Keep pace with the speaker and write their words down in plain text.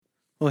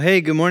Well,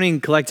 hey, good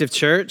morning, Collective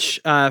Church.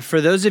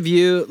 For those of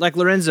you, like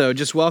Lorenzo,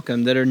 just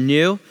welcome, that are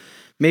new,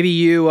 maybe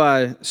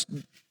you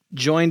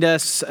joined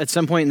us at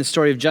some point in the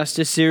Story of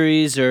Justice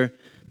series, or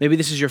maybe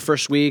this is your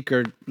first week,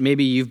 or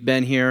maybe you've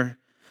been here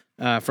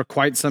for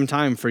quite some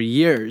time, for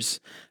years.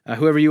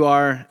 Whoever you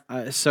are,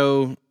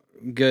 so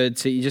good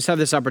to you just have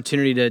this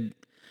opportunity to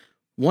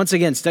once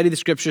again study the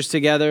scriptures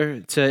together,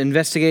 to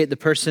investigate the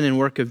person and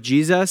work of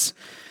Jesus,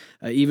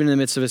 even in the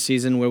midst of a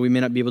season where we may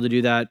not be able to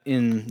do that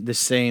in the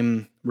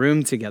same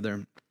room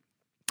together.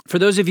 For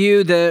those of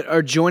you that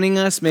are joining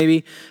us,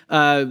 maybe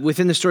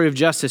within the Story of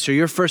Justice, or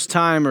your first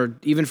time, or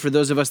even for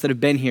those of us that have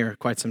been here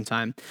quite some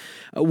time,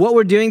 what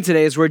we're doing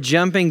today is we're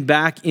jumping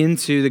back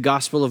into the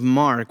Gospel of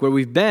Mark, where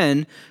we've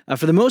been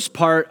for the most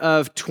part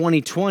of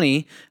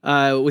 2020,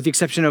 with the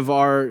exception of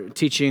our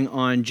teaching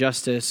on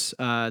justice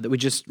that we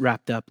just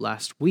wrapped up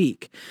last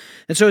week.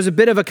 And so as a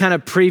bit of a kind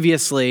of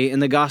previously in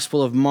the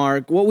Gospel of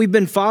Mark, what we've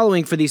been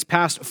following for these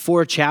past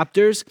 4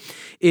 chapters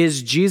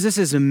is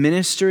Jesus'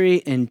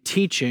 ministry and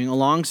teaching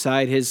alongside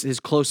his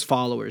close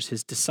followers,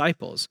 his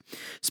disciples.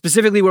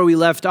 Specifically, where we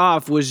left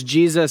off was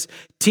Jesus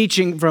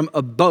teaching from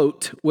a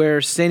boat,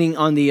 where standing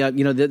on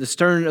the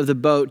stern of the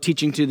boat,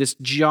 teaching to this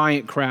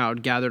giant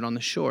crowd gathered on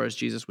the shore as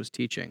Jesus was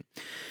teaching.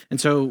 And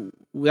so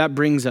that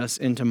brings us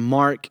into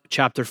Mark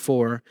chapter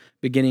 4,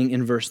 beginning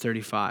in verse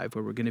 35,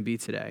 where we're going to be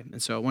today.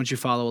 And so I want you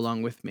to follow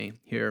along with me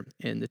here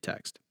in the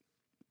text,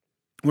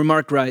 where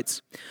Mark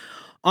writes,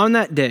 "On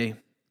that day,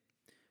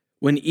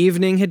 when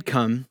evening had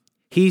come,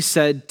 he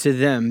said to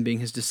them," being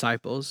his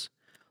disciples,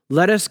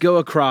 "Let us go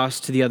across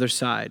to the other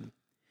side."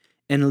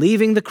 And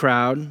leaving the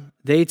crowd,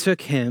 they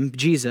took him,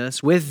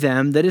 Jesus, with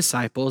them, the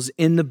disciples,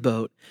 in the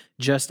boat,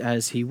 just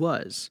as he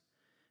was.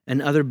 And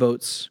other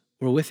boats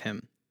were with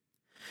him.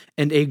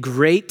 And a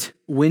great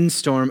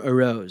windstorm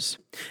arose,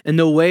 and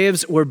the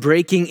waves were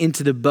breaking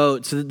into the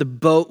boat, so that the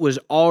boat was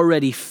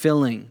already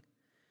filling.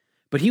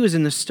 But he was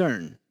in the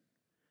stern,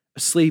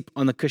 asleep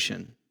on the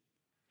cushion.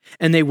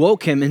 And they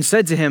woke him and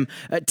said to him,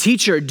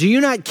 "Teacher, do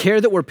you not care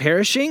that we're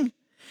perishing?"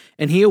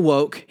 And he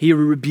awoke, he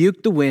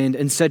rebuked the wind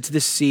and said to the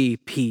sea,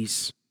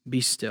 "Peace,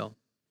 be still."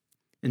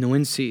 And the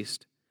wind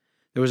ceased.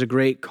 There was a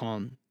great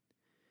calm.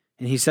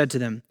 And he said to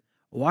them,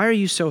 "Why are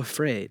you so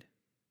afraid?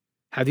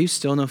 Have you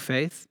still no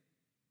faith?"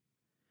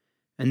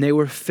 And they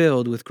were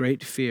filled with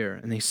great fear,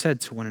 and they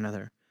said to one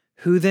another,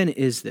 "Who then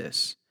is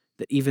this,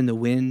 that even the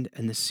wind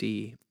and the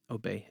sea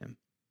obey him?"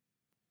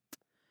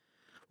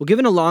 Well,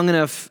 given a long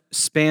enough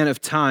span of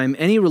time,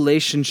 any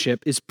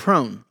relationship is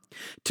prone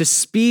to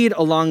speed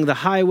along the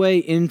highway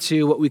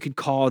into what we could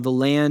call the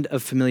land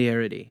of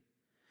familiarity.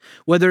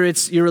 Whether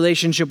it's your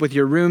relationship with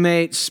your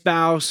roommate,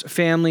 spouse,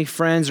 family,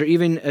 friends, or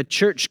even a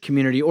church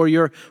community, or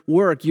your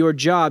work, your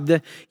job,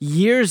 the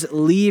years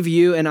leave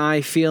you and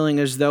I feeling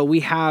as though we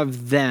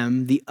have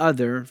them, the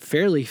other,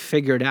 fairly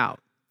figured out.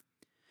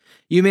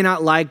 You may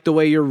not like the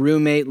way your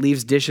roommate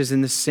leaves dishes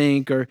in the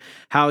sink, or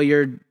how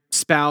your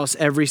spouse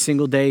every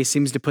single day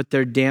seems to put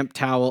their damp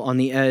towel on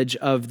the edge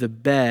of the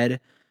bed.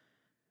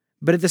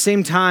 But at the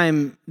same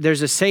time,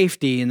 there's a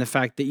safety in the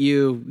fact that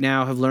you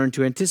now have learned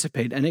to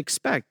anticipate and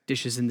expect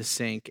dishes in the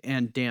sink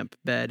and damp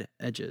bed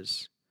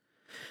edges.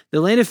 The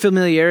land of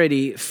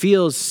familiarity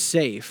feels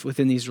safe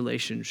within these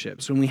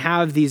relationships when we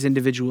have these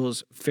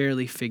individuals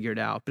fairly figured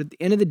out. But at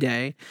the end of the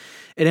day,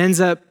 it ends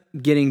up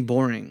getting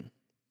boring.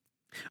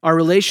 Our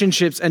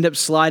relationships end up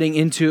sliding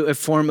into a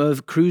form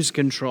of cruise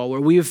control,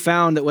 where we have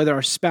found that whether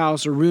our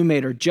spouse or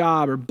roommate or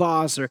job or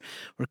boss or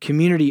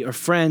community or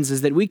friends,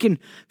 is that we can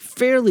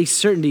fairly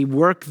certainly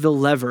work the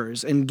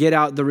levers and get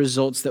out the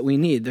results that we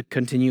need, the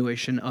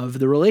continuation of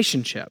the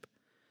relationship.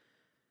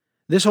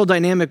 This whole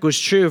dynamic was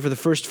true for the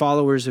first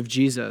followers of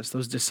Jesus,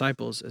 those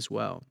disciples as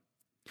well,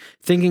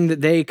 thinking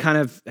that they kind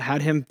of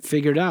had him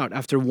figured out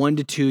after 1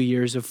 to 2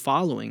 years of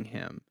following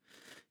him.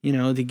 You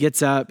know, he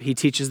gets up, he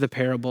teaches the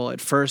parable. At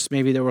first,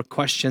 maybe there were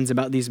questions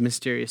about these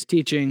mysterious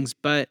teachings,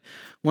 but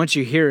once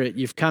you hear it,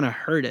 you've kind of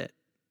heard it.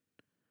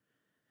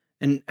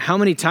 And how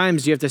many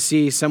times do you have to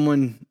see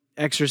someone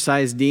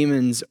exorcise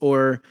demons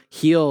or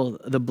heal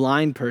the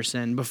blind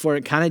person before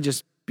it kind of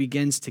just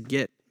begins to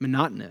get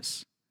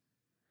monotonous?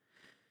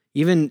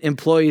 Even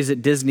employees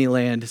at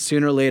Disneyland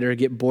sooner or later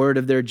get bored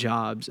of their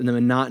jobs and the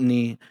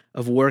monotony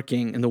of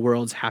working in the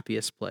world's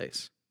happiest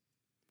place.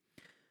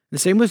 The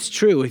same was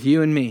true with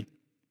you and me.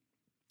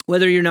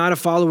 Whether you're not a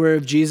follower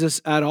of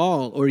Jesus at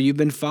all, or you've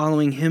been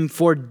following him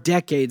for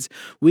decades,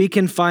 we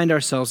can find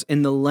ourselves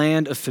in the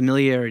land of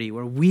familiarity,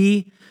 where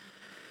we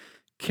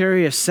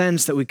carry a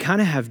sense that we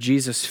kind of have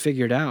Jesus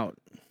figured out.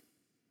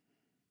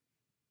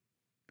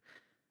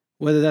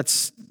 Whether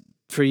that's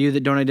for you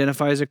that don't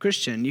identify as a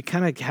Christian, you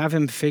kind of have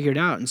him figured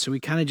out, and so we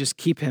kind of just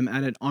keep him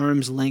at an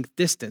arm's length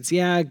distance.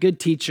 Yeah, good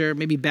teacher,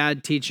 maybe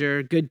bad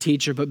teacher, good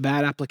teacher, but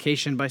bad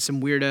application by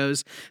some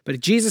weirdos. But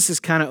Jesus is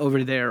kind of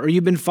over there. Or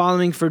you've been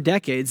following for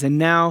decades, and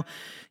now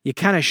you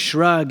kind of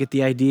shrug at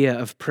the idea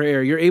of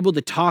prayer. You're able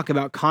to talk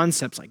about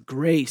concepts like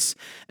grace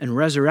and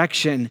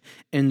resurrection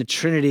and the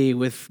Trinity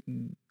with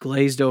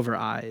glazed over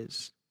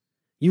eyes.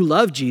 You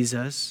love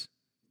Jesus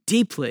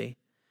deeply,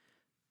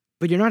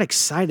 but you're not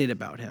excited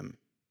about him,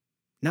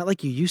 not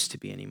like you used to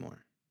be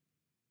anymore.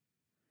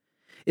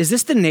 Is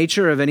this the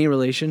nature of any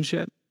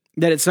relationship?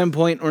 That at some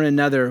point or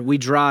another, we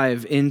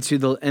drive into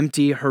the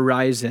empty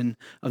horizon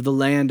of the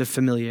land of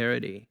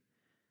familiarity?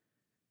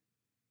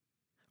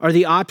 Are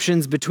the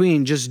options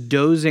between just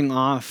dozing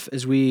off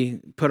as we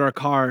put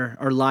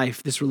our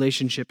life, this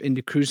relationship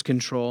into cruise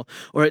control,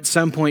 or at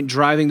some point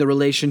driving the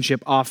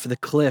relationship off the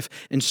cliff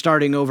and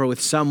starting over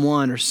with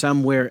someone or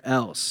somewhere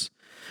else?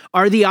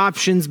 Are the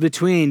options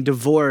between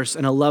divorce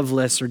and a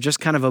loveless or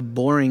just kind of a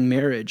boring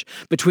marriage,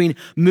 between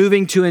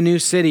moving to a new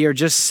city or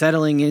just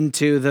settling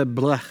into the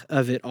blah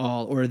of it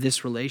all or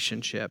this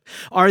relationship?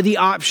 Are the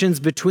options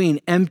between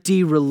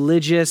empty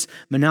religious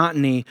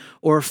monotony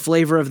or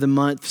flavor of the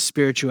month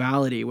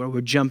spirituality where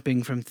we're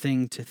jumping from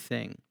thing to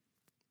thing?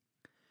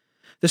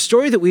 The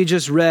story that we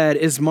just read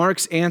is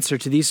Mark's answer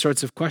to these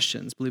sorts of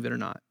questions, believe it or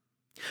not,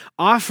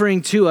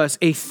 offering to us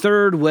a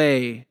third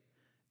way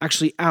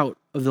actually out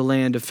of the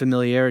land of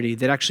familiarity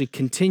that actually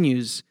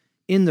continues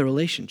in the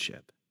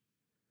relationship.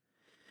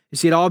 You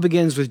see, it all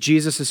begins with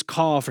Jesus'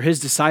 call for his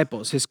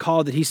disciples, his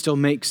call that he still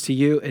makes to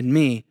you and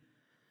me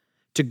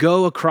to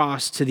go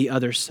across to the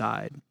other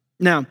side.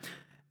 Now,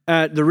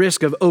 at the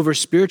risk of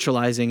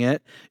over-spiritualizing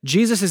it,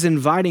 Jesus is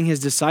inviting his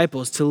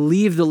disciples to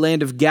leave the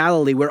land of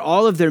Galilee where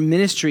all of their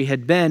ministry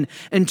had been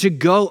and to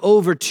go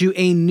over to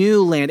a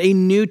new land, a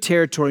new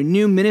territory,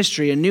 new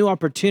ministry, and new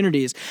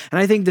opportunities.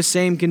 And I think the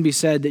same can be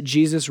said that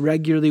Jesus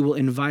regularly will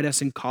invite us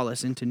and call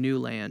us into new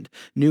land,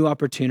 new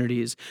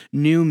opportunities,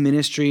 new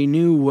ministry,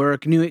 new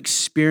work, new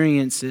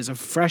experiences of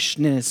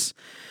freshness,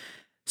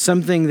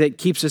 something that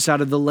keeps us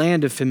out of the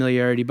land of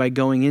familiarity by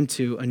going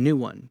into a new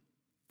one.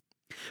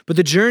 But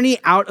the journey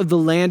out of the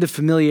land of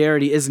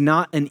familiarity is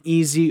not an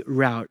easy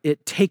route.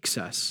 It takes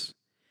us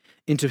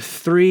into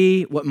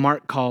three, what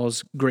Mark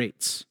calls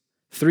greats,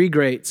 three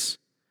greats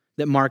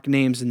that Mark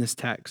names in this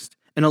text.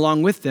 And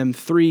along with them,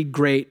 three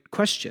great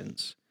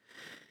questions.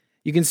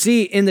 You can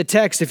see in the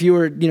text, if you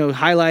were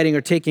highlighting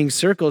or taking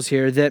circles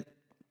here, that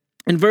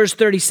in verse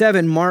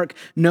 37, Mark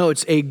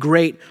notes a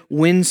great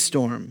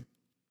windstorm.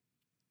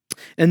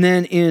 And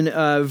then in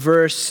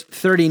verse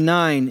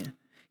 39,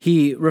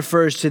 he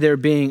refers to there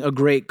being a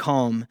great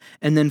calm.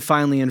 And then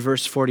finally in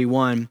verse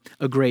 41,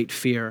 a great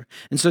fear.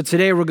 And so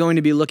today we're going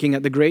to be looking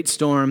at the great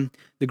storm,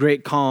 the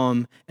great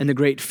calm, and the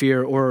great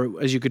fear,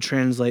 or as you could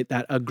translate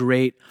that, a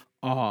great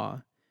awe.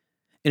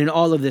 And in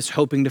all of this,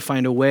 hoping to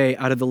find a way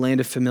out of the land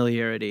of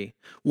familiarity,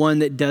 one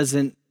that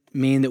doesn't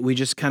mean that we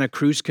just kind of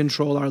cruise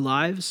control our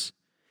lives,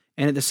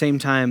 and at the same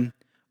time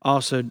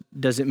also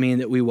doesn't mean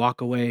that we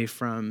walk away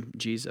from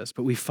Jesus,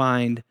 but we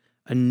find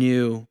a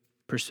new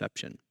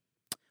perception.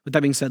 With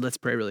that being said, let's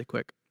pray really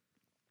quick.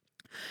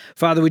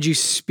 Father, would you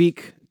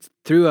speak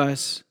to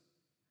us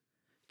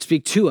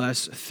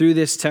through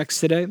this text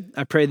today?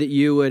 I pray that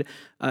you would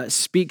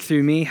speak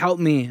through me.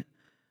 Help me,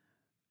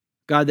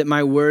 God, that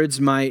my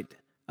words might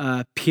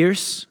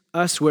pierce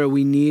us where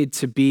we need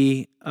to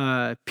be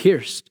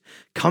pierced.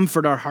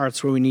 Comfort our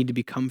hearts where we need to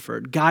be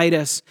comforted. Guide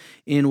us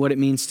in what it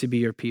means to be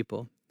your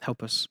people.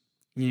 Help us.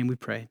 In your name we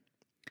pray.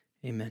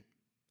 Amen.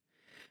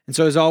 And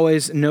so as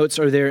always, notes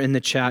are there in the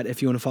chat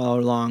if you want to follow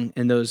along,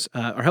 and those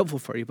are helpful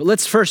for you. But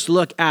let's first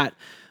look at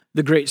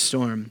the great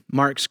storm,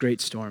 Mark's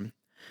great storm.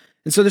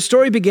 And so the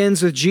story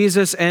begins with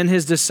Jesus and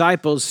his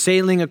disciples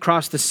sailing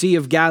across the Sea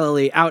of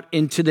Galilee out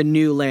into the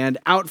new land,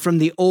 out from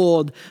the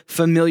old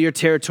familiar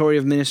territory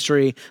of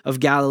ministry of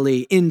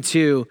Galilee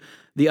into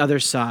the other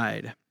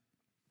side.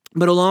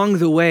 But along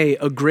the way,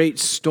 a great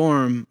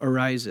storm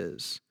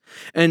arises.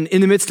 And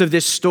in the midst of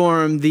this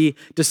storm, the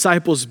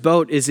disciples'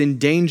 boat is in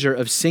danger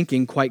of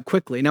sinking quite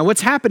quickly. Now,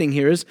 what's happening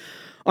here is,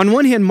 on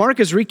one hand, Mark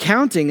is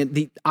recounting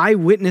the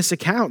eyewitness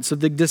accounts of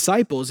the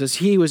disciples as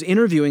he was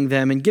interviewing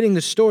them and getting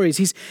the stories.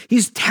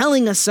 He's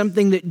telling us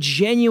something that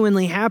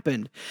genuinely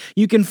happened.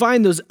 You can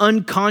find those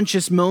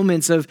unconscious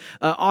moments of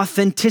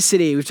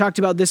authenticity. We've talked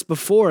about this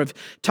before, of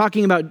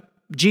talking about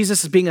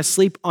Jesus being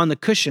asleep on the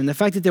cushion, the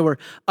fact that there were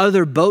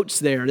other boats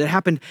there that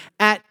happened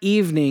at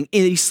evening,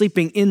 he's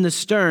sleeping in the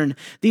stern.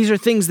 These are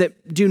things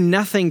that do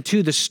nothing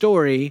to the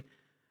story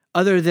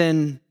other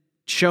than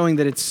showing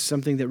that it's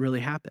something that really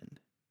happened.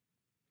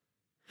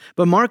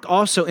 But Mark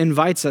also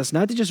invites us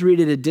not to just read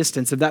at a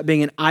distance of that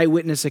being an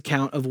eyewitness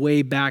account of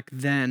way back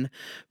then,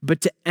 but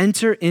to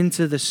enter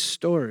into the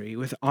story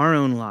with our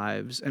own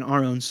lives and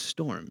our own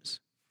storms.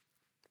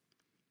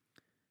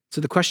 So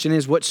the question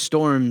is, what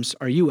storms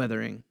are you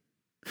weathering?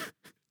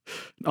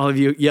 All of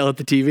you yell at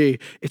the TV.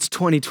 It's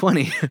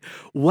 2020.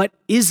 What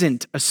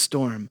isn't a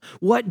storm?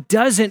 What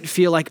doesn't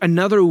feel like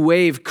another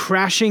wave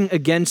crashing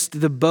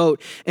against the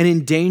boat and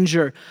in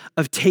danger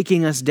of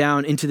taking us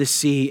down into the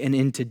sea and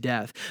into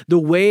death? The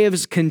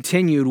waves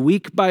continued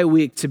week by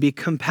week to be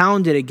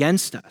compounded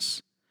against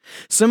us.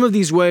 Some of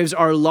these waves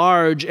are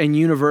large and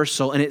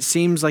universal, and it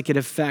seems like it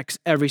affects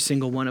every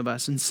single one of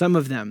us. And some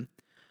of them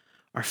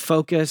are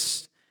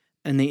focused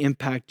and they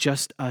impact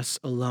just us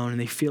alone, and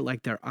they feel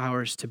like they're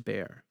ours to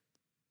bear.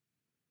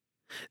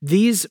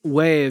 These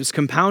waves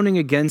compounding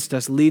against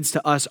us leads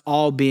to us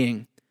all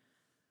being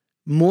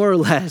more or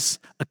less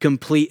a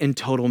complete and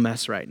total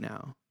mess right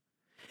now.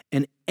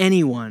 And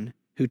anyone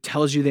who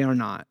tells you they are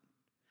not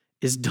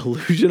is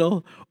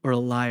delusional or a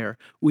liar.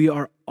 We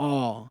are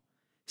all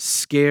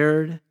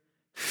scared,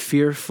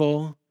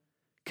 fearful,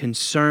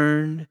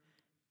 concerned,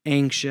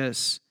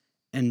 anxious,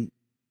 and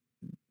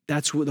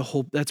that's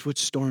what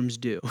storms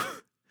do.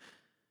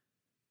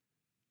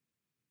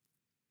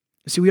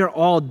 See, we are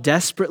all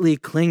desperately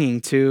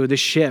clinging to the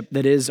ship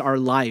that is our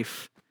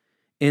life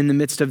in the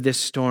midst of this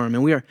storm,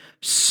 and we are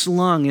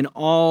slung in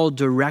all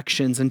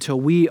directions until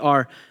we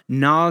are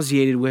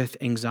nauseated with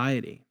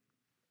anxiety.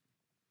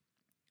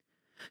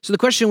 So the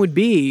question would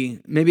be,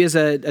 maybe as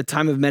a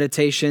time of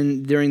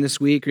meditation during this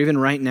week, or even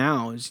right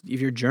now,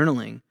 if you're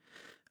journaling,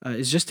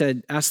 is just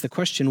to ask the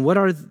question, what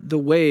are the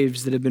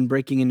waves that have been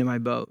breaking into my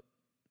boat?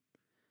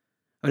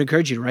 I would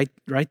encourage you to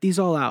write these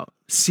all out.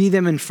 See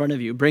them in front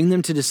of you. Bring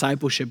them to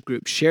discipleship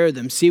groups. Share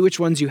them. See which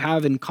ones you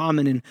have in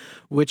common and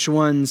which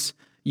ones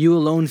you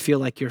alone feel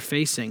like you're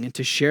facing, and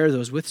to share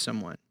those with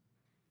someone.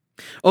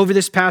 Over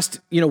this past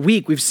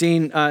week, we've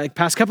seen,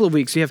 past couple of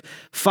weeks, we have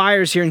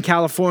fires here in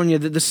California,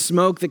 the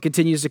smoke that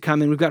continues to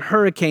come in. We've got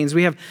hurricanes.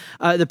 We have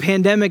the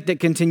pandemic that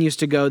continues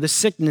to go, the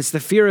sickness, the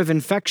fear of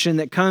infection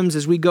that comes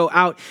as we go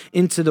out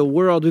into the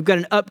world. We've got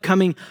an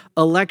upcoming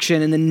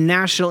election and the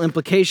national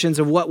implications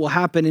of what will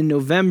happen in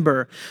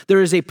November.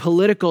 There is a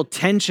political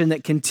tension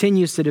that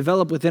continues to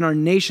develop within our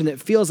nation that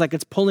feels like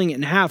it's pulling it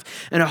in half,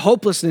 and a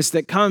hopelessness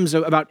that comes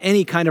about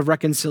any kind of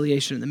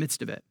reconciliation in the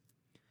midst of it.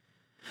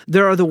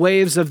 There are the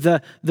waves of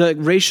the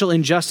racial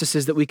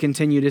injustices that we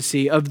continue to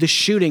see, of the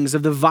shootings,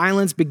 of the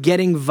violence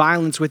begetting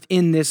violence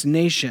within this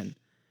nation.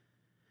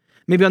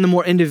 Maybe on the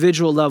more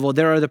individual level,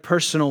 there are the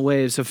personal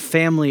waves of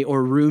family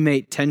or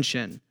roommate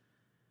tension,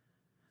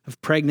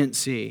 of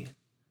pregnancy,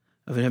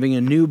 of having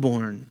a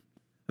newborn,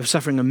 of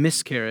suffering a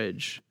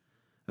miscarriage,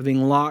 of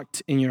being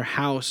locked in your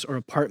house or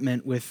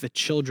apartment with the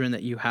children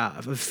that you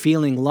have, of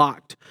feeling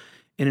locked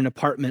in an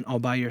apartment all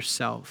by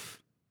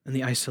yourself and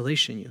the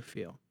isolation you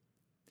feel.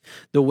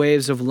 The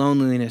waves of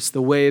loneliness,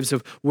 the waves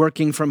of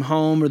working from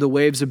home, or the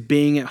waves of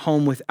being at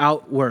home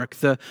without work,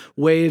 the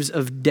waves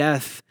of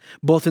death,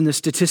 both in the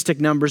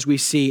statistic numbers we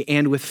see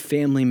and with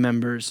family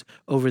members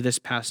over this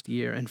past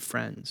year and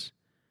friends.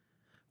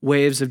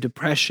 Waves of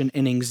depression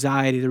and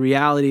anxiety. The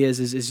reality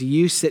is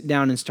you sit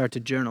down and start to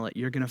journal it,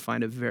 you're going to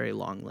find a very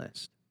long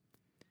list.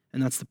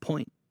 And that's the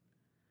point.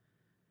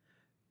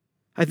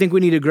 I think we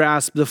need to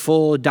grasp the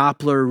full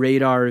Doppler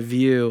radar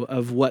view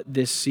of what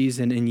this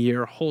season and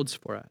year holds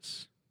for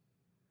us.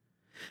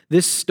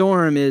 This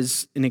storm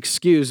is, and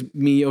excuse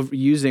me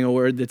using a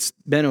word that's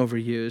been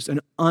overused, an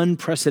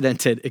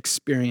unprecedented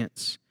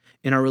experience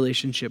in our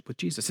relationship with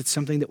Jesus. It's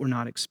something that we're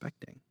not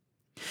expecting.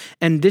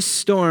 And this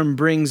storm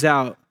brings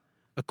out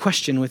a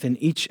question within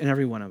each and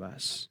every one of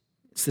us.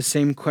 It's the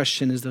same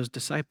question as those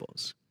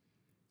disciples.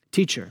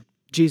 Teacher,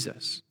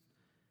 Jesus,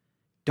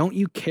 don't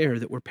you care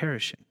that we're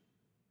perishing?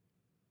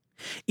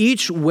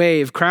 Each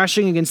wave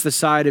crashing against the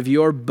side of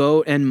your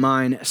boat and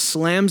mine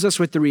slams us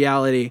with the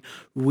reality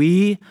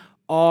we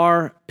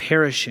are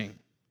perishing.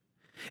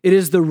 It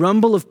is the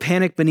rumble of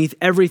panic beneath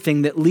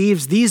everything that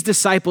leaves these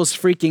disciples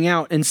freaking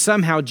out, and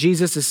somehow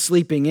Jesus is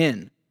sleeping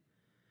in.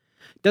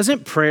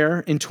 Doesn't prayer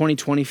in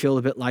 2020 feel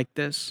a bit like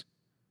this?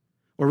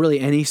 Or really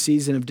any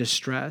season of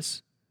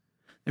distress?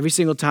 Every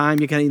single time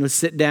you kind of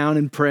sit down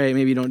and pray,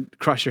 maybe you don't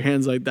cross your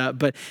hands like that,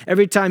 but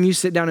every time you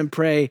sit down and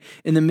pray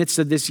in the midst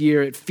of this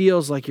year, it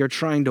feels like you're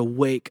trying to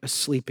wake a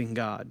sleeping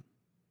God.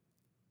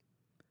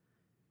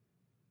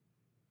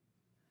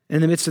 In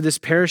the midst of this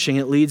perishing,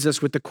 it leads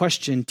us with the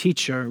question,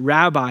 Teacher,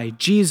 Rabbi,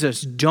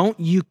 Jesus, don't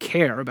you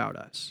care about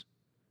us?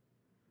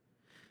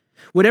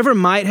 Whatever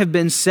might have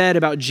been said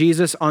about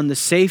Jesus on the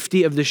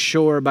safety of the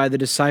shore by the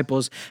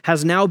disciples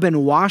has now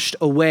been washed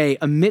away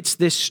amidst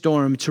this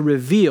storm to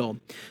reveal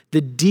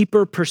the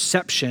deeper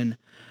perception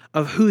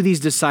of who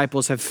these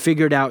disciples have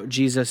figured out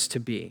Jesus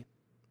to be.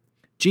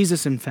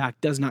 Jesus, in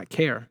fact, does not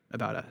care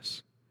about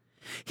us.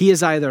 He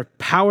is either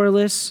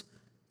powerless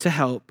to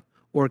help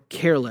or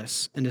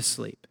careless and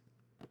asleep.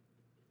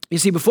 You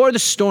see, before the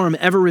storm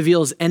ever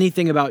reveals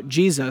anything about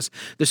Jesus,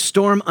 the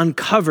storm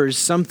uncovers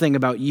something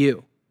about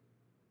you.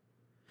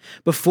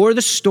 Before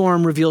the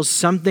storm reveals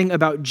something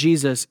about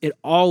Jesus, it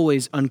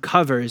always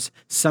uncovers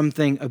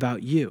something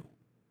about you.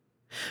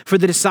 For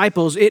the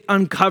disciples, it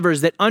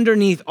uncovers that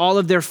underneath all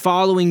of their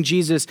following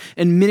Jesus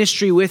and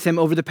ministry with him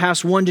over the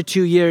past 1 to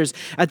 2 years,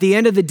 at the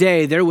end of the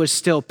day, there was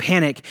still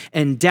panic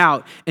and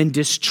doubt and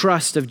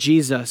distrust of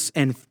Jesus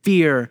and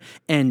fear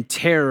and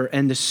terror.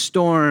 And the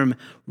storm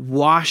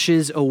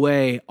washes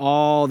away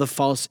all the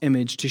false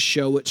image to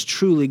show what's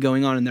truly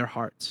going on in their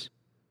hearts.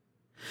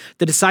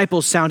 The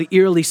disciples sound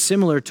eerily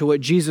similar to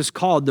what Jesus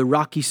called the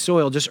rocky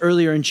soil just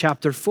earlier in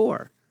chapter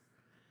 4.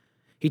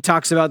 He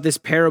talks about this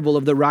parable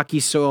of the rocky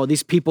soil,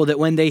 these people that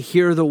when they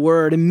hear the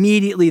word,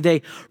 immediately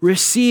they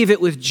receive it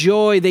with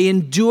joy. They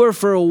endure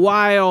for a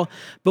while,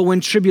 but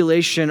when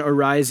tribulation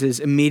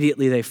arises,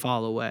 immediately they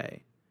fall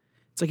away.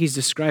 It's like he's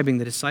describing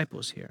the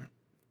disciples here.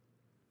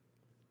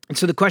 And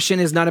so the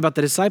question is not about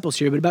the disciples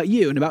here, but about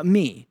you and about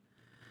me.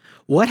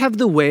 What have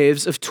the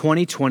waves of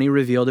 2020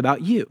 revealed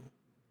about you?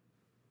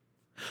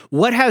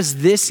 What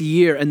has this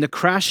year and the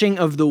crashing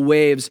of the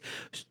waves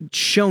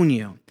shown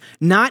you?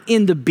 Not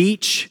in the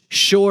beach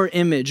shore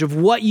image of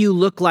what you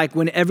look like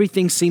when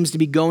everything seems to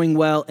be going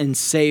well and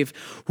safe.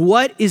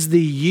 What is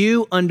the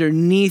you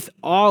underneath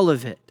all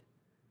of it?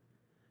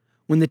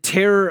 When the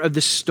terror of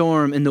the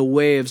storm and the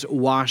waves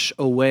wash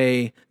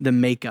away the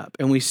makeup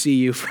and we see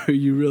you for who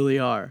you really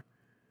are.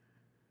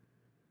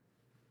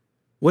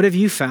 What have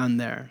you found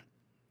there?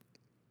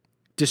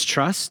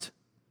 Distrust?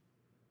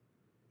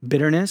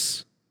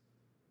 Bitterness?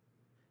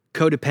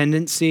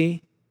 Codependency?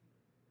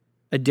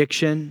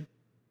 Addiction?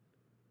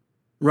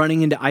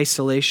 Running into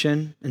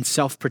isolation and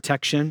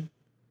self-protection?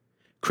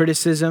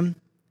 Criticism?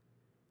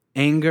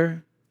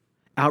 Anger?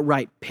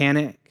 Outright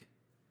panic?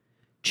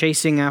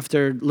 Chasing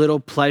after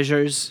little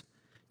pleasures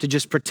to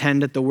just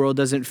pretend that the world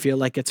doesn't feel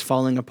like it's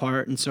falling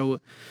apart. And so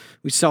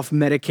we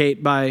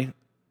self-medicate by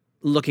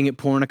looking at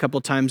porn a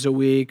couple times a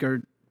week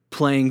or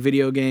playing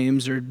video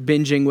games or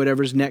binging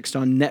whatever's next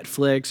on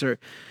Netflix or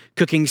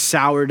cooking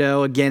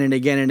sourdough again and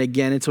again and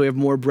again until we have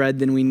more bread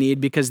than we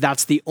need because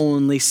that's the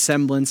only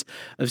semblance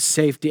of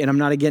safety. And I'm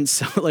not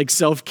against like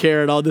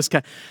self-care and all this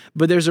kind,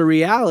 but there's a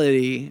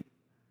reality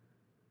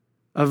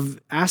of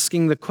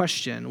asking the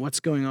question, what's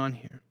going on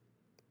here?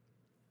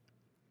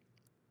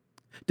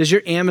 Does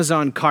your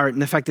Amazon cart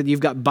and the fact that you've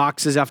got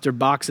boxes after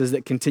boxes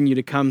that continue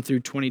to come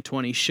through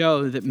 2020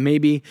 show that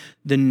maybe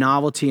the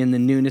novelty and the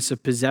newness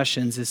of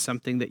possessions is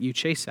something that you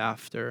chase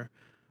after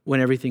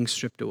when everything's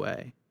stripped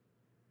away?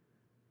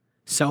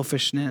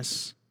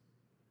 Selfishness.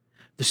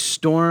 The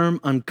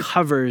storm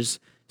uncovers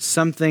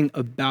something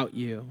about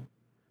you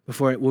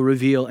before it will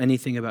reveal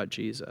anything about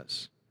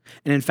Jesus.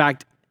 And in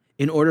fact,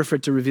 in order for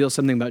it to reveal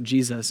something about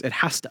Jesus, it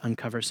has to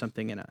uncover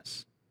something in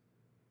us.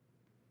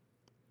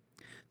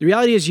 The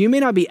reality is you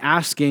may not be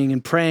asking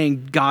and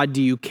praying, God,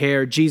 do you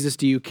care? Jesus,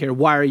 do you care?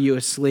 Why are you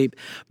asleep?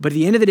 But at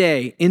the end of the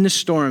day, in the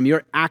storm,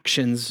 your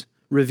actions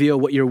reveal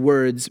what your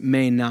words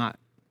may not.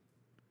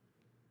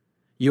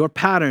 Your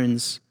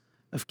patterns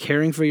of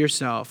caring for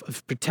yourself,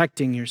 of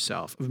protecting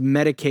yourself, of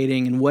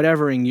medicating and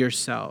whatevering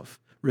yourself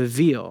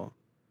reveal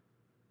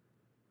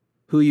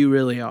who you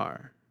really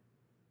are.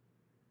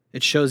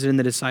 It shows it in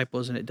the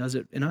disciples and it does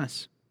it in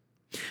us.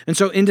 And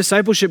so in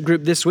discipleship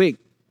group this week,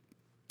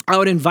 I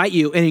would invite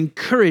you and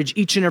encourage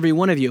each and every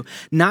one of you,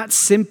 not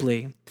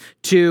simply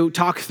to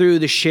talk through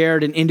the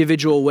shared and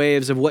individual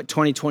waves of what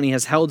 2020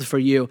 has held for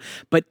you,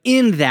 but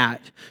in that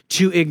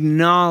to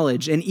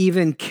acknowledge and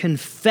even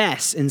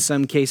confess in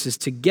some cases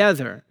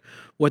together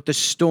what the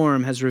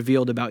storm has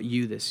revealed about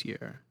you this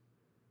year.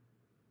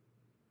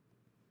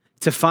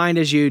 To find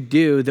as you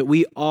do that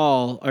we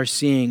all are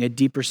seeing a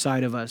deeper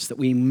side of us that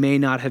we may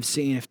not have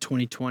seen if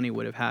 2020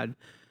 would have had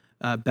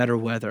better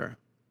weather.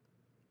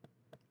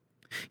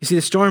 You see,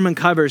 the storm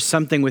uncovers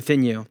something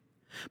within you.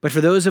 But for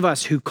those of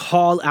us who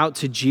call out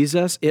to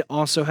Jesus, it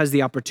also has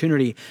the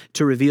opportunity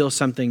to reveal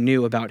something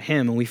new about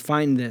him. And we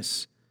find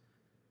this.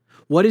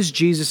 What is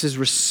Jesus'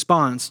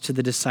 response to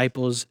the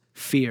disciples'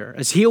 fear?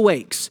 As he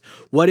awakes,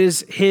 what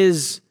is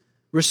his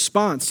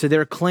response to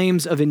their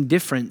claims of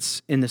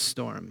indifference in the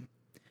storm?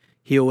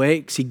 He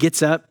awakes, he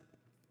gets up,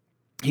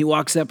 he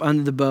walks up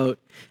under the boat,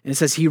 and it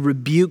says he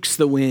rebukes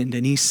the wind,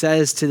 and he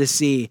says to the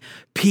sea,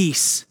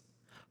 peace,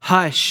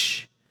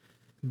 hush,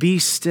 be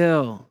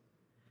still.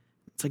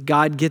 It's like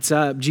God gets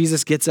up,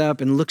 Jesus gets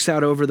up and looks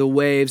out over the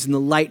waves and the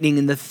lightning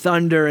and the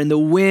thunder and the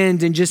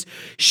wind and just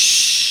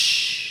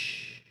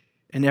shh,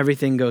 and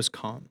everything goes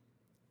calm.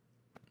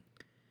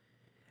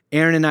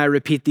 Aaron and I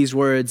repeat these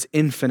words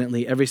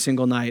infinitely every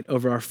single night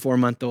over our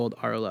 4-month-old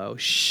Arlo.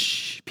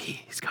 Shh,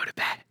 peace, go to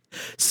bed.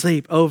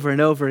 Sleep over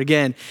and over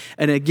again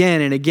and again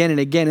and again and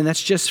again. And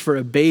that's just for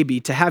a baby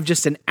to have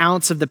just an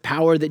ounce of the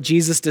power that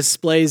Jesus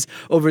displays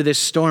over this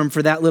storm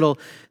for that little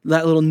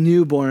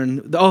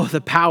newborn. Oh,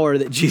 the power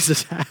that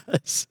Jesus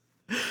has.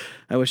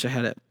 I wish I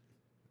had it.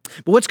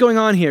 But what's going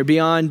on here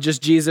beyond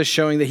just Jesus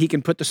showing that he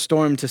can put the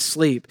storm to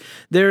sleep?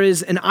 There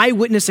is an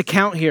eyewitness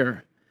account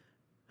here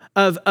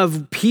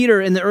of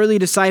Peter and the early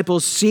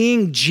disciples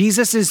seeing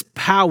Jesus'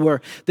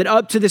 power that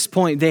up to this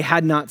point they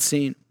had not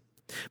seen.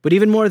 But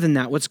even more than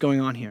that, what's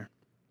going on here?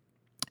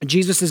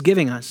 Jesus is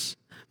giving us,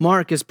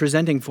 Mark is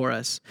presenting for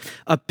us,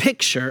 a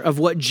picture of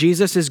what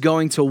Jesus is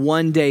going to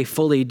one day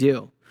fully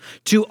do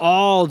to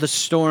all the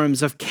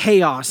storms of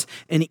chaos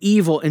and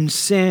evil and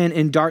sin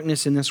and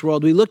darkness in this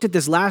world. We looked at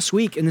this last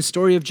week in the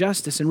story of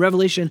justice in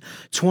Revelation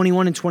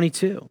 21 and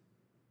 22.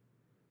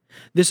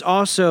 This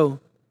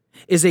also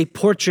is a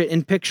portrait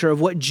and picture of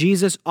what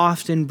Jesus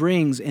often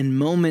brings in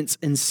moments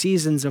and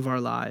seasons of our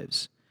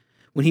lives,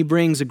 when he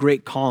brings a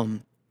great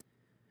calm,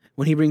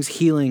 when he brings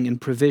healing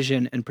and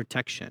provision and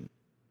protection.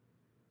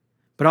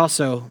 But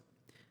also,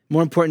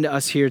 more important to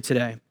us here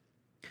today,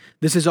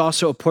 this is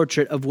also a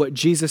portrait of what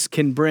Jesus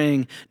can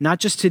bring, not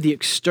just to the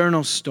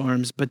external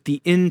storms, but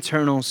the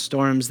internal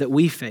storms that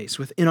we face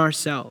within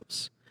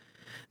ourselves,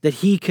 that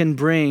he can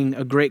bring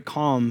a great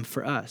calm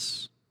for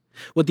us.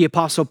 What the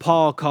Apostle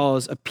Paul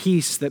calls a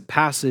peace that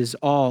passes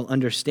all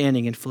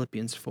understanding in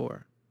Philippians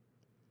 4.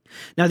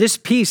 Now, this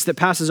peace that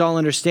passes all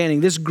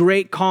understanding, this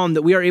great calm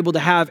that we are able to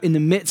have in the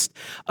midst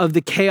of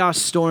the chaos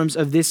storms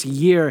of this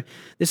year,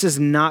 this is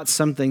not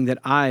something that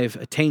I've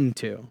attained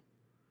to.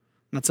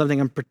 Not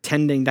something I'm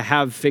pretending to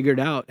have figured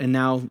out, and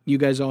now you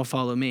guys all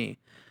follow me.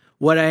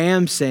 What I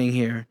am saying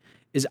here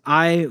is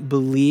I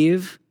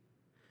believe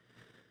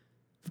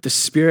the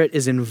Spirit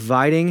is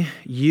inviting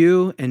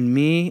you and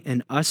me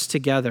and us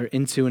together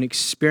into an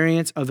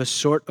experience of a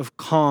sort of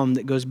calm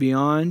that goes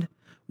beyond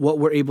what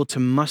we're able to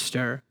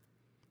muster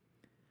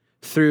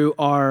through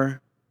our,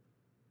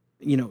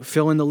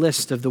 fill in the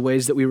list of the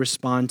ways that we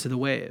respond to the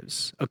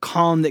waves. A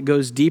calm that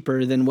goes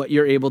deeper than what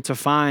you're able to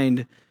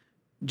find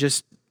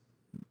just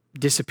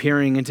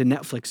disappearing into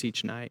Netflix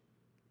each night.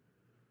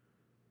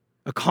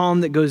 A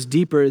calm that goes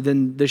deeper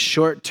than the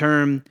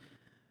short-term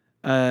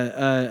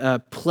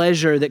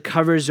pleasure that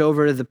covers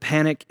over the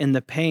panic and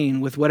the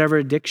pain with whatever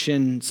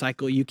addiction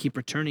cycle you keep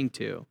returning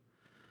to.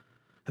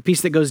 A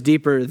peace that goes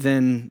deeper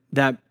than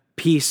that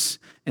peace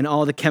and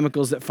all the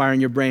chemicals that fire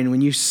in your brain when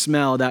you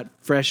smell that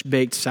fresh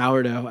baked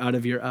sourdough out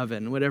of your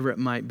oven, whatever it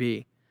might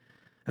be.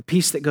 A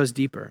peace that goes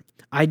deeper.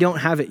 I don't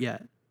have it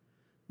yet,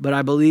 but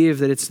I believe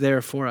that it's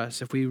there for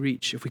us if we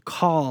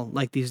call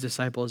like these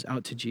disciples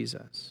out to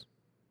Jesus.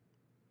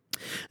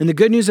 And the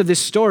good news of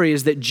this story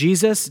is that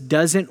Jesus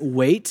doesn't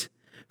wait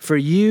for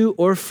you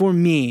or for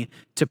me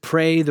to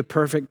pray the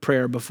perfect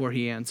prayer before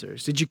he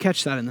answers. Did you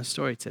catch that in the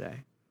story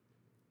today?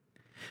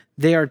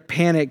 They are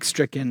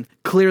panic-stricken.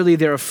 Clearly,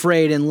 they're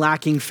afraid and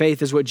lacking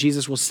faith is what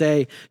Jesus will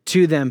say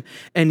to them.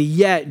 And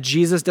yet,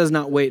 Jesus does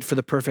not wait for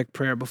the perfect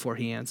prayer before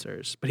he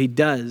answers, but he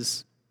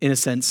does, in a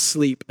sense,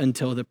 sleep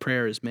until the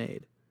prayer is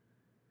made.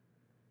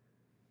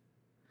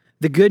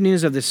 The good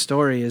news of this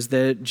story is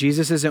that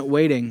Jesus isn't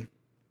waiting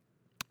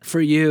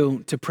for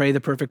you to pray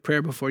the perfect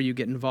prayer before you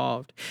get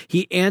involved.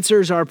 He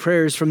answers our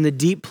prayers from the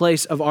deep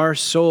place of our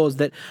souls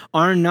that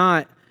are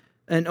not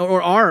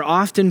or are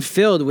often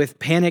filled with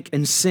panic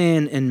and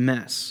sin and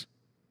mess.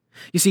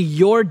 You see,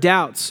 your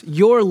doubts,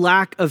 your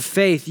lack of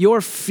faith, your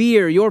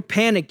fear, your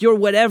panic, your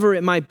whatever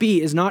it might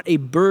be is not a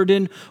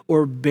burden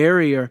or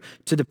barrier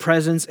to the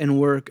presence and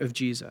work of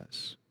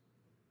Jesus.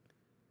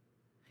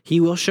 He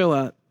will show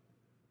up.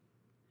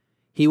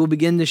 He will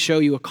begin to show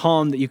you a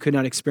calm that you could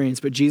not experience,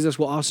 but Jesus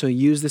will also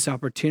use this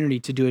opportunity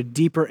to do a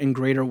deeper and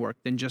greater work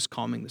than just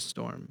calming the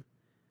storm.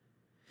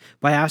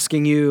 By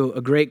asking you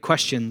great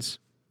questions,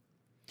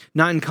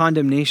 not in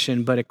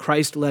condemnation, but a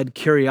Christ-led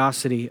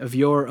curiosity of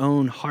your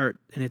own heart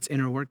and its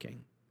inner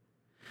working.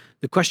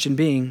 The question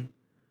being,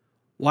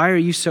 why are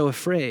you so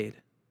afraid?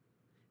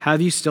 Have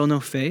you still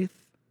no faith?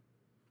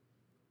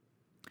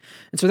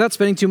 And so without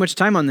spending too much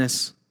time on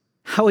this,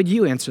 how would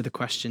you answer the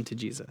question to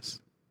Jesus?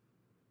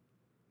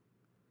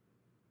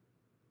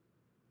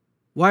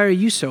 Why are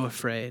you so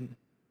afraid?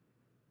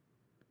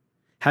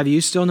 Have you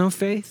still no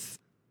faith?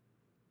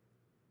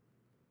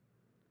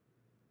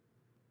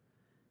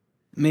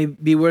 It may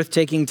be worth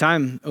taking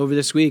time over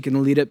this week in the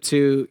lead up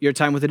to your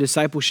time with a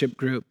discipleship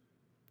group,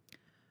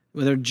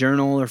 whether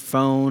journal or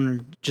phone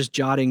or just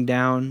jotting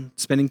down,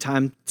 spending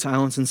time in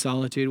silence and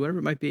solitude, whatever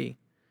it might be.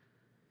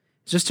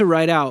 It's just to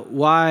write out,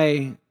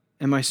 why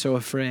am I so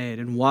afraid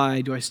and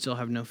why do I still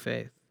have no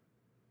faith?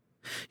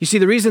 You see,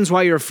 the reasons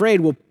why you're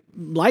afraid will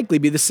likely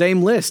be the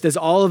same list as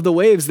all of the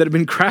waves that have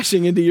been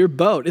crashing into your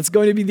boat. It's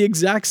going to be the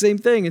exact same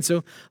thing. And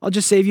so I'll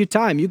just save you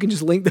time. You can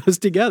just link those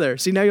together.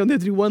 See, now you only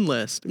have to do one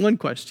list, one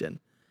question.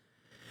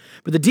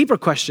 But the deeper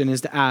question is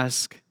to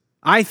ask,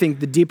 I think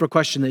the deeper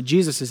question that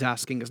Jesus is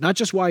asking is not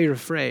just why you're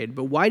afraid,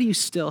 but why do you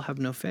still have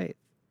no faith?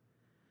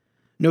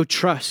 No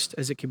trust,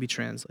 as it can be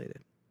translated.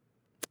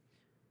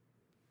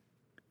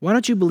 Why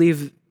don't you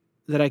believe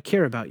that I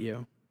care about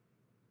you?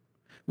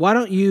 Why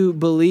don't you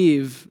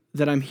believe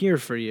that I'm here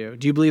for you?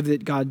 Do you believe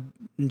that God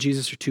and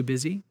Jesus are too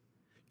busy,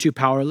 too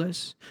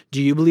powerless?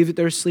 Do you believe that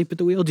they're asleep at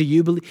the wheel?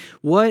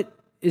 What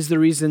is the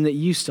reason that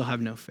you still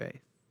have no faith?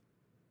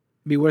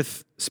 It'd be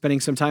worth spending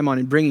some time on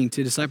and bringing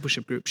to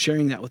discipleship groups,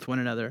 sharing that with one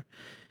another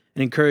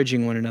and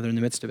encouraging one another in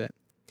the midst of it.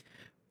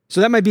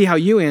 So that might be how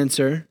you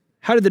answer.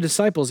 How did the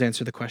disciples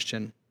answer the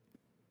question?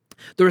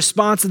 The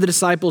response of the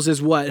disciples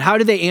is what? How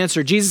do they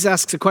answer? Jesus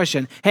asks a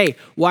question. Hey,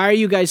 why are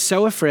you guys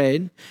so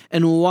afraid?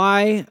 And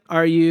why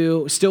are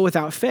you still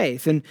without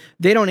faith? And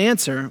they don't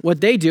answer.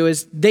 What they do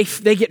is they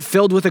get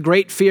filled with a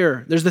great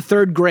fear. There's the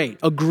third great,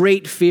 a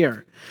great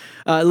fear.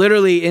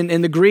 Literally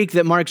in the Greek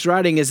that Mark's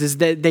writing is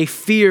that they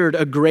feared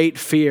a great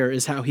fear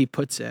is how he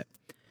puts it.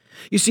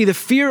 You see, the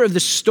fear of the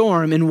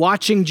storm and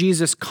watching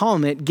Jesus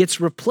calm it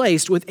gets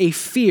replaced with a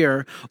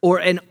fear or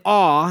an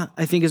awe,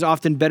 I think is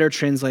often better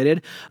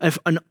translated, of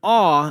an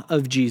awe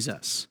of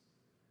Jesus.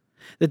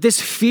 That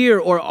this fear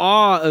or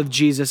awe of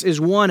Jesus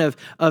is one of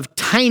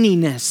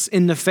tininess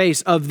in the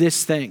face of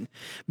this thing.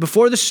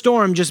 Before the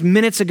storm, just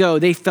minutes ago,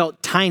 they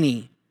felt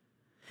tiny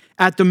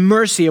at the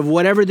mercy of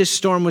whatever this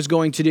storm was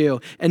going to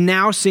do. And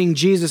now seeing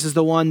Jesus as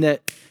the one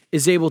that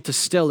is able to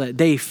still it,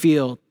 they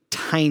feel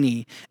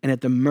tiny and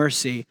at the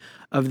mercy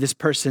of this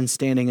person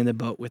standing in the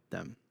boat with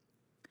them.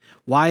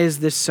 Why is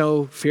this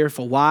so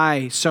fearful?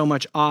 Why so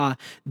much awe?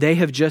 They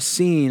have just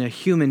seen a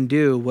human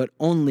do what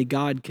only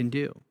God can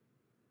do.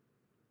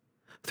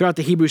 Throughout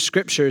the Hebrew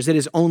scriptures, it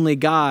is only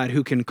God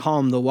who can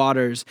calm the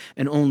waters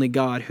and only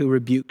God who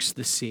rebukes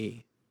the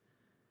sea.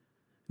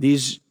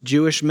 These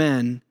Jewish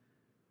men,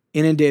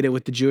 inundated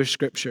with the Jewish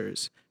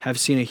scriptures, have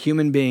seen a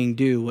human being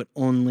do what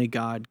only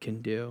God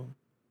can do.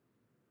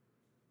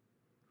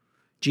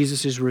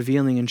 Jesus is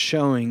revealing and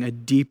showing a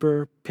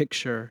deeper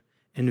picture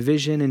and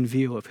vision and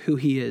view of who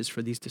he is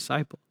for these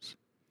disciples.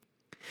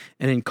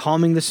 And in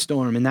calming the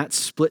storm, in that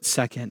split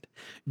second,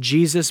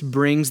 Jesus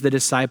brings the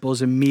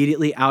disciples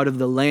immediately out of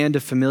the land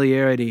of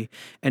familiarity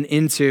and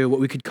into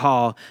what we could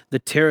call the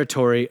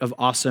territory of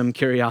awesome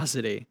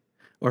curiosity,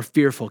 or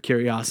fearful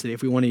curiosity,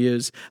 if we want to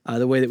use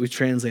the way that we've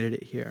translated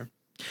it here.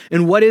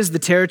 And what is the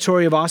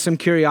territory of awesome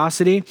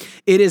curiosity?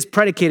 It is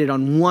predicated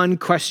on one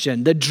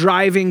question, the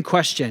driving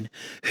question.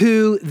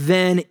 Who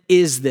then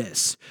is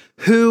this?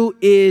 Who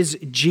is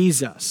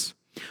Jesus?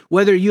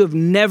 Whether you have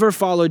never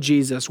followed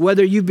Jesus,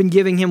 whether you've been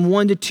giving him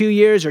 1 to 2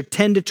 years or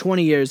 10 to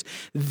 20 years,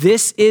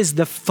 this is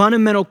the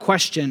fundamental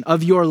question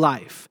of your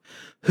life.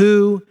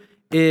 Who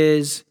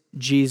is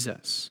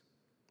Jesus?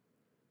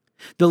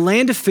 The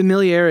land of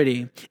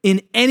familiarity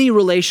in any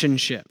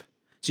relationship.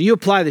 So you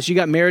apply this, you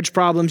got marriage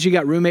problems, you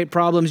got roommate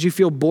problems, you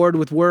feel bored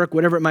with work,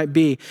 whatever it might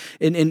be.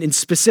 And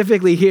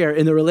specifically here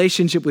in the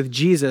relationship with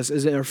Jesus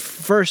is our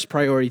first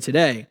priority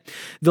today.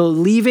 The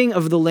leaving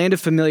of the land of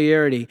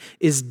familiarity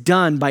is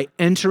done by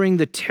entering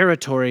the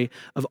territory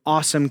of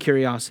awesome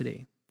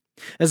curiosity.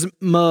 As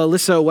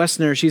Melissa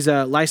Westner, she's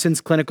a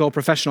licensed clinical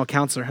professional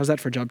counselor. How's that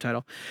for a job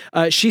title?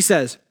 She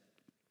says,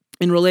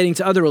 in relating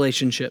to other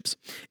relationships,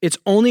 it's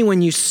only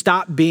when you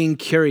stop being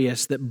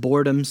curious that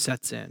boredom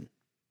sets in.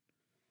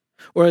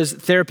 Or as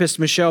therapist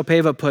Michelle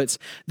Pava puts,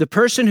 the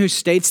person who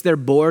states they're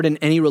bored in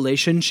any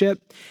relationship,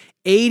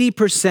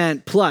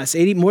 80% plus,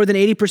 more than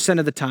 80%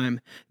 of the time,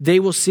 they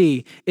will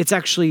see it's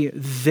actually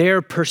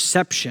their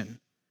perception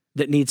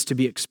that needs to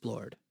be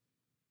explored.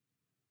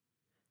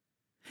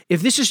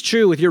 If this is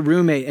true with your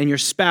roommate and your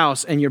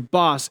spouse and your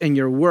boss and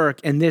your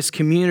work and this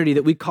community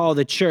that we call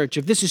the church,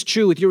 if this is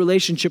true with your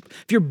relationship,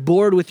 if you're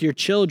bored with your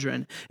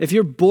children, if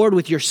you're bored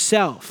with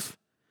yourself,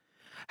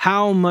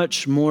 how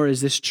much more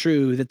is this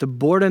true that the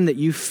boredom that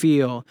you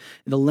feel,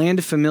 the land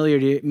of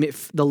familiarity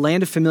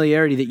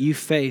that you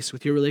face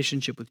with your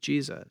relationship with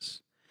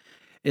Jesus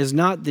is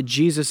not that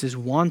Jesus is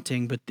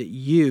wanting, but that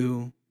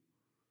you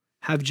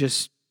have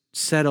just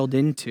settled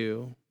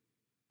into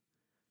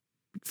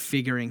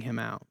figuring him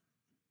out.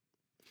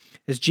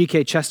 As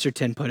G.K.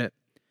 Chesterton put it,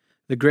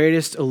 the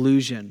greatest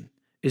illusion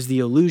is the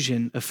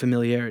illusion of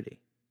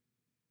familiarity.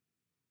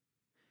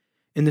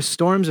 In the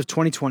storms of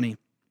 2020,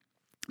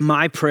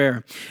 my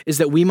prayer is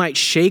that we might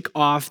shake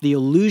off the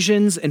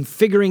illusions and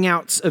figuring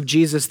outs of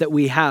Jesus that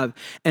we have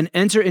and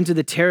enter into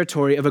the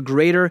territory of a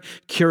greater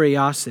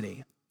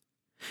curiosity.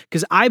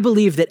 Because I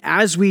believe that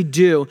as we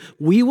do,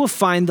 we will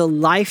find the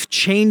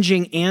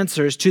life-changing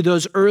answers to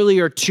those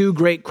earlier 2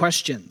 great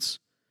questions.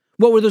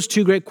 What were those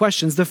 2 great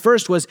questions? The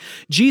first was,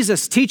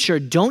 Jesus, teacher,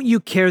 don't you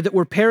care that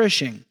we're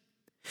perishing?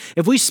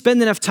 If we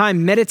spend enough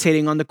time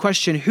meditating on the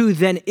question, who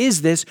then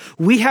is this,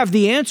 we have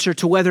the answer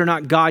to whether or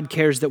not God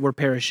cares that we're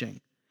perishing.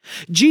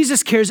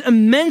 Jesus cares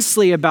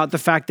immensely about the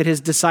fact that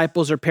his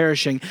disciples are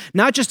perishing,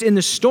 not just in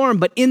the storm,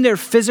 but in their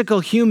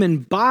physical human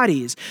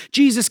bodies.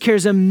 Jesus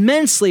cares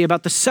immensely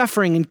about the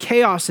suffering and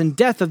chaos and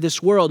death of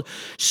this world,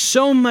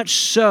 so much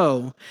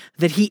so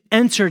that he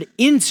entered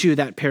into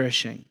that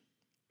perishing,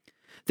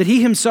 that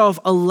he himself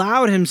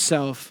allowed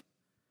himself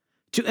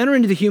to enter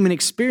into the human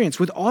experience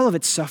with all of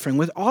its suffering,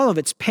 with all of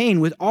its pain,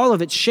 with all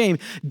of its shame.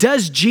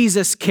 Does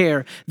Jesus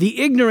care?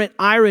 The ignorant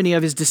irony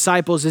of his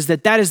disciples is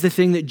that is the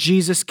thing that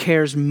Jesus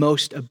cares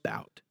most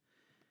about,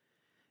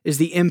 is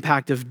the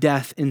impact of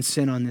death and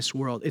sin on this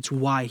world. It's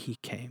why he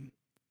came.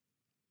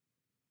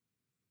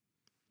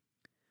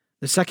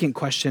 The second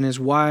question is,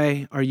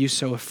 why are you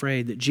so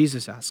afraid, that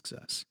Jesus asks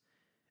us?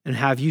 And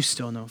have you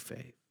still no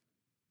faith?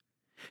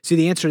 See,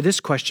 the answer to this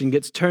question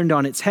gets turned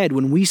on its head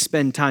when we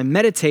spend time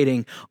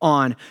meditating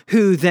on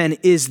who then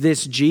is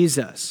this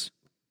Jesus.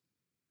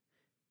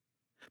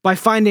 By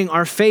finding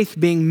our faith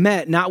being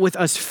met, not with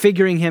us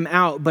figuring him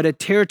out, but a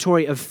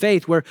territory of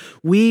faith where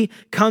we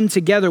come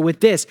together with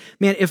this.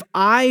 Man, if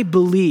I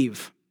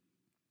believe,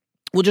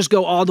 we'll just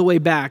go all the way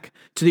back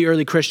to the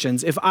early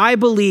Christians. If I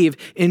believe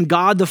in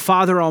God the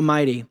Father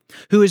Almighty,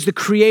 who is the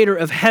creator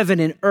of heaven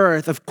and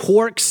earth, of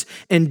quarks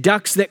and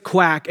ducks that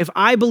quack, if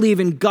I believe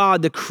in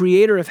God, the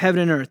creator of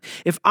heaven and earth,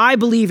 if I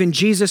believe in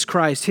Jesus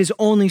Christ, his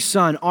only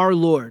Son, our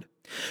Lord,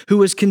 who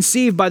was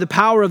conceived by the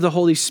power of the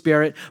Holy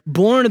Spirit,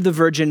 born of the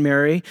Virgin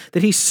Mary,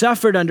 that he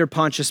suffered under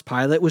Pontius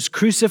Pilate, was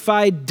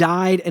crucified,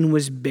 died, and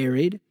was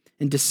buried,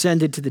 and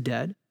descended to the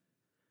dead.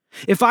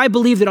 if I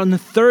believe that on the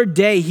third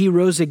day he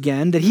rose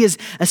again, that he has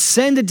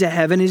ascended to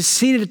heaven and is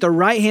seated at the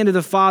right hand of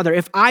the Father,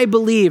 if I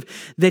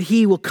believe that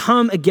he will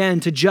come again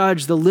to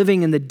judge the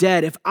living and the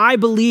dead, if I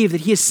believe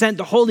that he has sent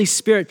the Holy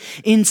Spirit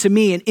into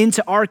me and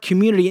into our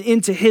community and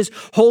into his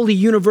holy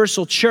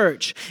universal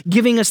church,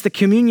 giving us the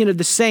communion of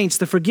the saints,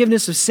 the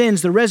forgiveness of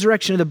sins, the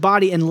resurrection of the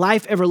body, and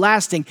life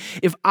everlasting,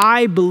 if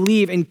I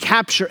believe and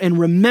capture and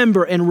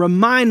remember and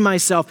remind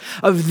myself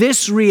of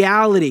this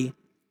reality,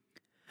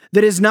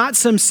 that is not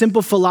some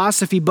simple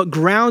philosophy, but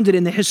grounded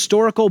in the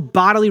historical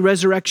bodily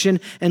resurrection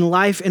and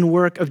life and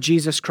work of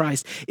Jesus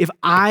Christ. If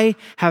I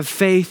have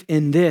faith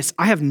in this,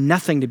 I have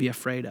nothing to be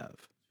afraid of.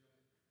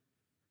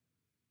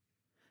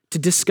 To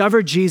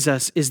discover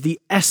Jesus is the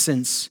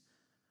essence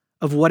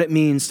of what it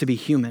means to be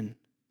human.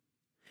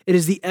 It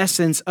is the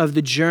essence of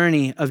the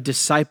journey of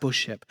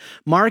discipleship.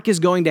 Mark is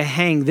going to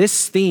hang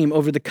this theme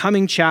over the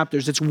coming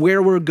chapters. It's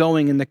where we're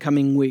going in the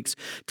coming weeks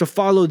to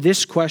follow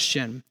this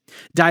question,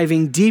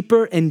 diving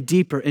deeper and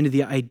deeper into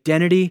the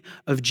identity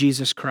of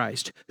Jesus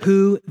Christ.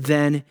 Who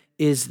then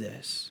is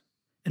this?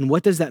 And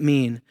what does that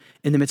mean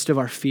in the midst of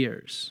our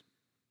fears,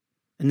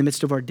 in the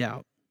midst of our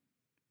doubt,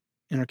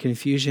 in our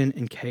confusion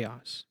and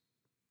chaos?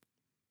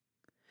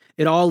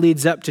 It all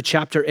leads up to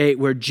chapter 8,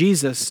 where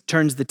Jesus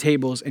turns the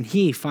tables and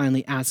he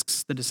finally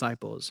asks the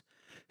disciples,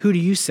 "Who do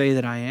you say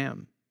that I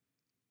am?"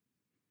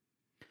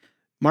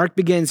 Mark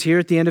begins here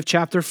at the end of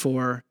chapter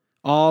 4,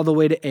 all the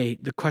way to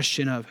 8, the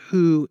question of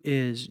who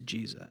is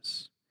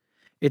Jesus?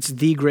 It's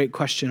the great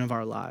question of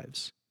our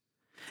lives.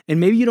 And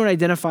maybe you don't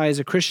identify as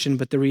a Christian,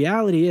 but the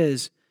reality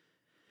is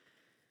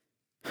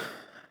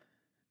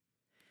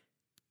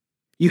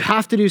you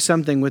have to do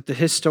something with the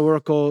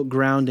historical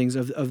groundings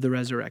of the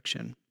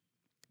resurrection.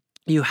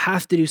 You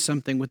have to do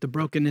something with the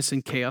brokenness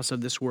and chaos of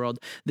this world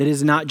that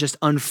is not just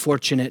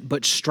unfortunate,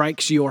 but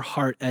strikes your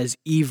heart as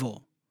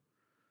evil.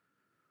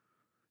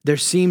 There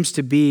seems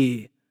to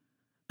be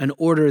an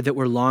order that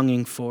we're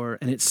longing for,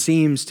 and it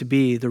seems to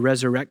be the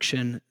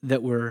resurrection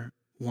that we're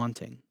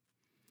wanting.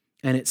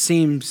 And it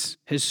seems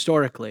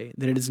historically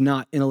that it is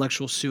not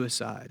intellectual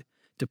suicide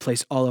to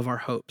place all of our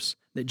hopes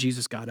that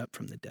Jesus got up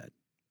from the dead.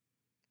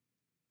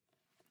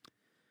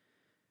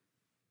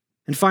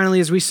 And finally,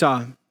 as we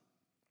saw,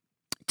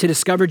 to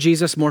discover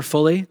Jesus more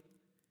fully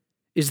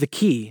is the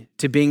key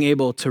to being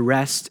able to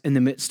rest in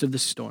the midst of the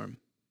storm.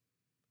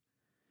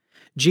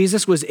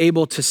 Jesus was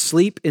able to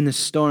sleep in the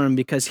storm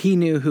because he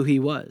knew who he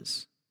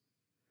was.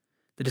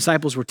 The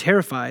disciples were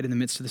terrified in the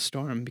midst of the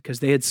storm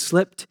because they had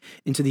slipped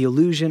into the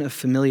illusion of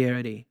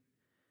familiarity.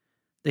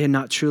 They had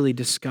not truly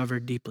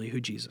discovered deeply who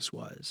Jesus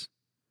was.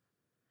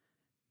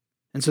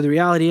 And so the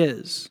reality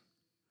is,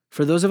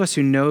 for those of us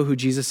who know who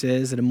Jesus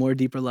is at a more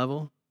deeper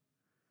level,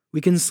 we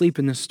can sleep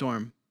in the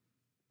storm.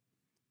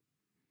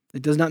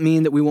 It does not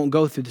mean that we won't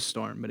go through the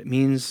storm, but it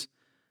means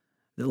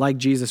that like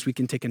Jesus, we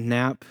can take a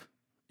nap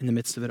in the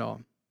midst of it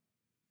all.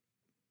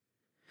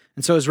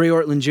 And so as Ray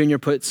Ortlund Jr.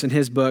 puts in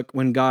his book,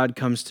 When God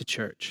Comes to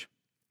Church,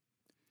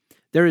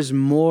 there is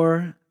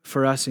more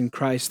for us in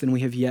Christ than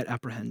we have yet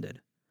apprehended.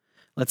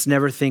 Let's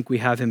never think we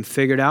have him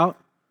figured out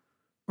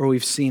or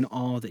we've seen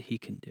all that he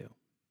can do.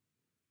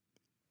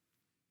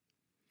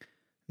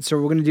 And so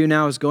what we're going to do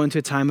now is go into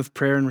a time of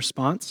prayer and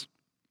response.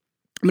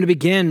 I'm going to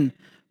begin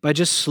by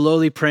just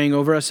slowly praying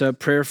over us a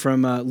prayer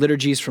from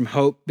Liturgies from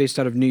Hope, based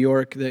out of New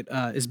York, that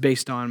is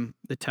based on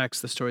the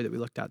text, the story that we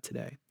looked at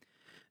today.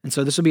 And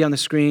so this will be on the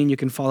screen. You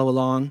can follow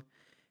along,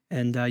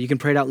 and you can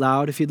pray it out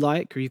loud if you'd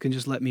like, or you can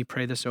just let me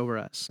pray this over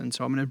us. And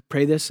so I'm going to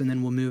pray this, and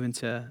then we'll move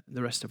into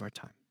the rest of our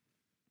time.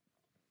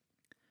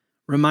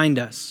 Remind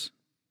us,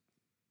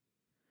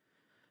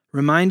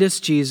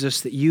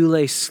 Jesus, that you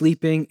lay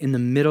sleeping in the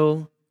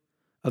middle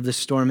of the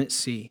storm at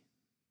sea.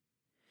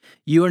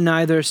 You are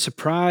neither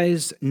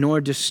surprised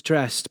nor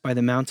distressed by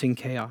the mounting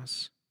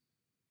chaos.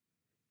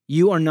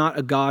 You are not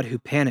a God who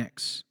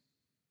panics.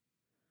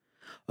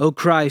 O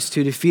Christ,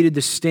 who defeated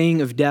the sting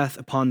of death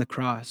upon the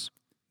cross,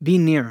 be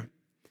near.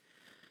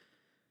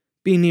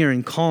 Be near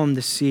and calm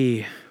the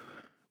sea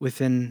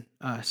within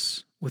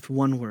us with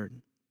one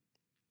word,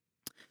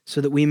 so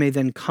that we may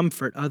then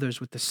comfort others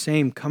with the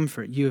same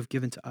comfort you have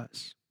given to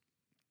us.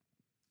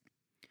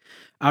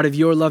 Out of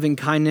your loving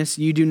kindness,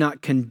 you do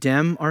not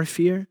condemn our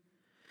fear,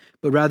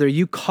 but rather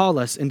you call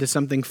us into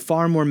something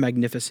far more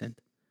magnificent,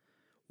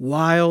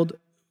 wild,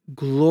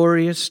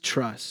 glorious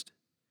trust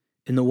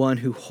in the one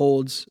who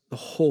holds the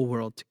whole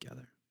world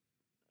together.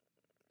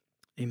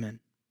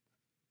 Amen.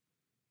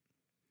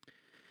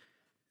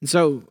 And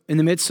so, in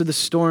the midst of the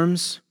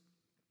storms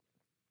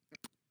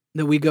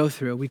that we go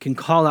through, we can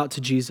call out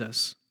to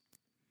Jesus.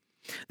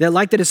 That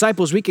like the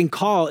disciples, we can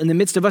call in the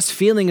midst of us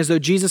feeling as though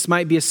Jesus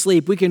might be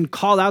asleep. We can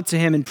call out to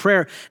him in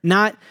prayer,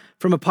 not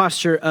from a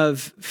posture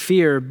of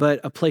fear, but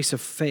a place of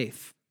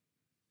faith.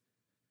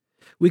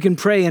 We can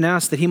pray and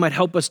ask that he might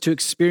help us to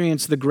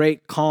experience the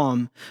great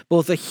calm,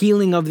 both the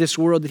healing of this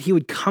world, that he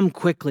would come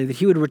quickly, that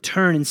he would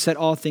return and set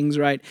all things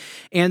right,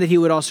 and that he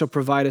would also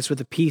provide us with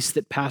a peace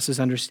that passes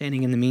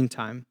understanding in the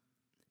meantime.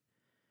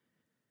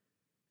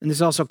 And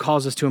this also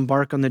calls us to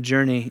embark on the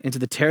journey into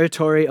the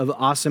territory of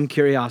awesome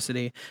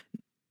curiosity,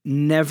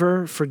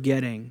 never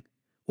forgetting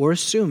or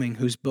assuming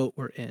whose boat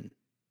we're in.